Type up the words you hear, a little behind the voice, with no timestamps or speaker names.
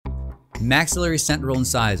maxillary sentinel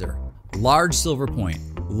incisor, large silver point,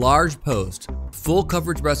 large post, full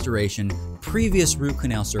coverage restoration, previous root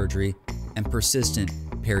canal surgery, and persistent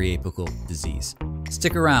periapical disease.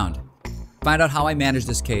 Stick around. Find out how I managed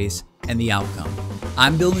this case and the outcome.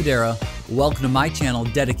 I'm Bill Nudera. Welcome to my channel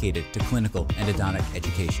dedicated to clinical endodontic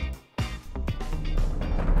education.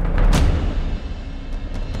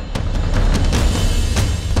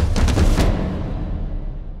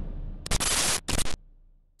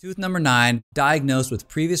 Tooth number 9, diagnosed with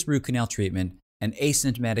previous root canal treatment and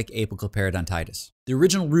asymptomatic apical periodontitis. The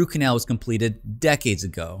original root canal was completed decades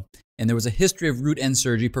ago, and there was a history of root end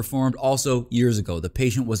surgery performed also years ago. The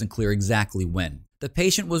patient wasn't clear exactly when. The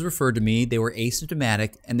patient was referred to me, they were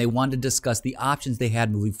asymptomatic, and they wanted to discuss the options they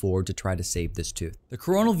had moving forward to try to save this tooth. The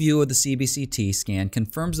coronal view of the CBCT scan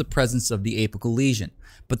confirms the presence of the apical lesion,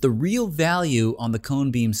 but the real value on the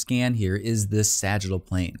cone beam scan here is this sagittal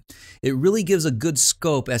plane. It really gives a good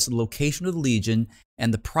scope as to the location of the lesion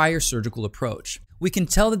and the prior surgical approach. We can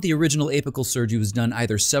tell that the original apical surgery was done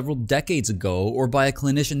either several decades ago or by a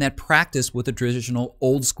clinician that practiced with a traditional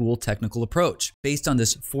old school technical approach based on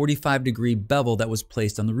this 45-degree bevel that was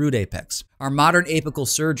placed on the root apex. Our modern apical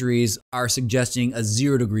surgeries are suggesting a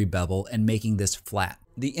 0-degree bevel and making this flat.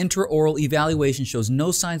 The intraoral evaluation shows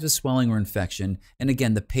no signs of swelling or infection, and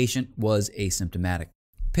again, the patient was asymptomatic.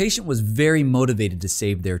 The patient was very motivated to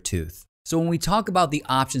save their tooth. So when we talk about the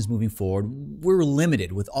options moving forward, we're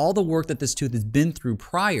limited. With all the work that this tooth has been through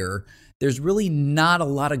prior, there's really not a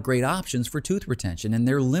lot of great options for tooth retention, and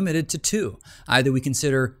they're limited to 2. Either we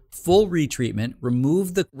consider full retreatment,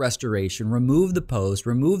 remove the restoration, remove the post,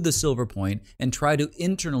 remove the silver point, and try to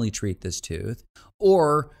internally treat this tooth,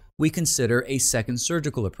 or we consider a second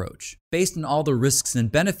surgical approach. Based on all the risks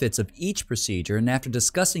and benefits of each procedure, and after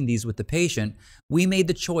discussing these with the patient, we made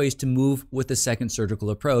the choice to move with the second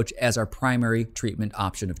surgical approach as our primary treatment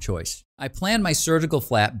option of choice. I planned my surgical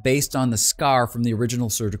flap based on the scar from the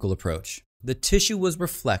original surgical approach. The tissue was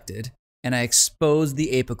reflected, and I exposed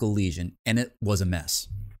the apical lesion, and it was a mess.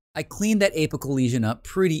 I cleaned that apical lesion up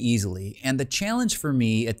pretty easily, and the challenge for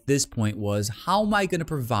me at this point was, how am I going to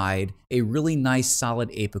provide a really nice solid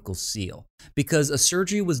apical seal? Because a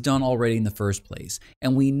surgery was done already in the first place,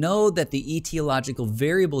 and we know that the etiological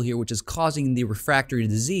variable here, which is causing the refractory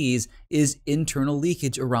disease, is internal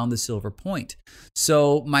leakage around the silver point.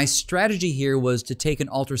 So my strategy here was to take an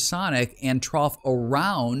ultrasonic and trough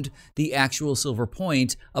around the actual silver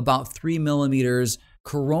point about 3 millimeters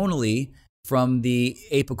coronally from the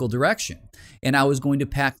apical direction. And I was going to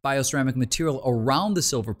pack bioceramic material around the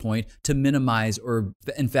silver point to minimize or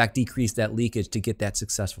in fact decrease that leakage to get that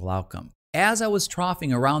successful outcome. As I was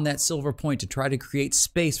troughing around that silver point to try to create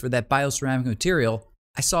space for that bioceramic material,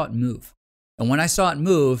 I saw it move. And when I saw it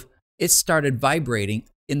move, it started vibrating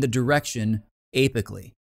in the direction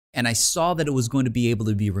apically. And I saw that it was going to be able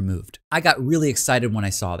to be removed. I got really excited when I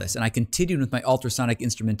saw this, and I continued with my ultrasonic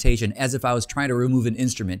instrumentation as if I was trying to remove an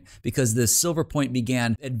instrument, because the silver point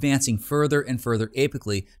began advancing further and further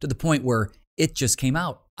apically to the point where it just came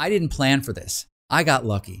out. I didn't plan for this. I got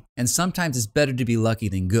lucky, and sometimes it's better to be lucky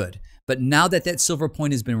than good. But now that that silver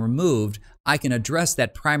point has been removed, I can address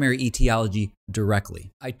that primary etiology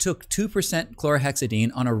directly. I took 2%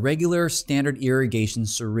 chlorhexidine on a regular standard irrigation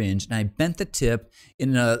syringe, and I bent the tip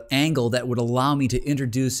in an angle that would allow me to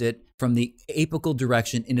introduce it from the apical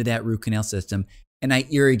direction into that root canal system, and I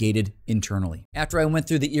irrigated internally. After I went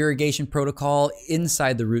through the irrigation protocol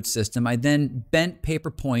inside the root system, I then bent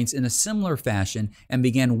paper points in a similar fashion and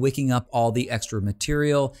began wicking up all the extra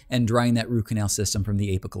material and drying that root canal system from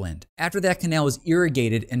the apical end. After that canal was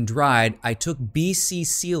irrigated and dried, I took BC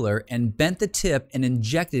sealer and bent the tip and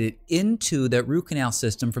injected it into that root canal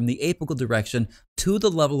system from the apical direction to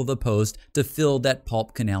the level of the post to fill that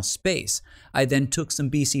pulp canal space. I then took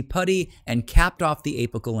some BC putty and capped off the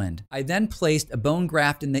apical end. I then placed a bone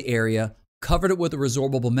graft in the area, covered it with a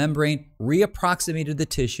resorbable membrane, reapproximated the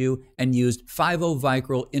tissue, and used 5/0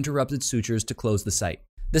 Vicryl interrupted sutures to close the site.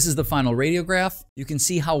 This is the final radiograph. You can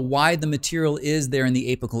see how wide the material is there in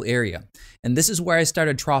the apical area. And this is where I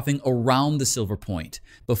started troughing around the silver point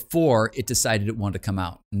before it decided it wanted to come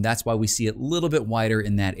out. And that's why we see it a little bit wider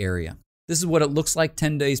in that area. This is what it looks like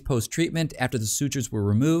 10 days post-treatment after the sutures were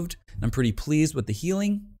removed. I'm pretty pleased with the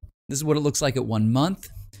healing. This is what it looks like at 1 month.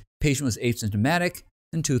 Patient was asymptomatic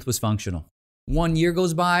and tooth was functional. 1 year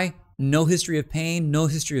goes by, no history of pain, no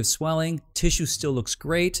history of swelling, tissue still looks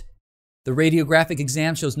great. The radiographic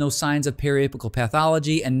exam shows no signs of periapical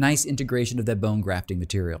pathology and nice integration of that bone grafting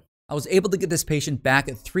material. I was able to get this patient back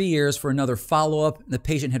at 3 years for another follow-up. The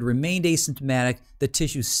patient had remained asymptomatic, the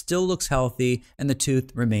tissue still looks healthy, and the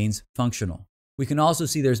tooth remains functional. We can also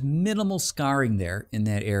see there's minimal scarring there in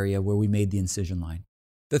that area where we made the incision line.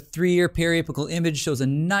 The 3-year periapical image shows a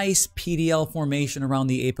nice PDL formation around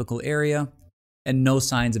the apical area and no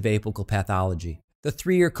signs of apical pathology. The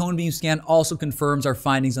 3-year cone beam scan also confirms our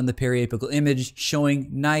findings on the periapical image, showing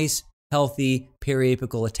nice, healthy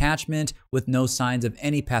periapical attachment with no signs of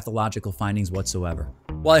any pathological findings whatsoever.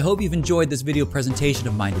 Well, I hope you've enjoyed this video presentation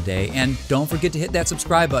of mine today, and don't forget to hit that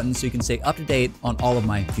subscribe button so you can stay up to date on all of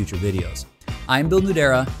my future videos. I'm Bill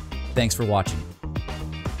Nudera. Thanks for watching.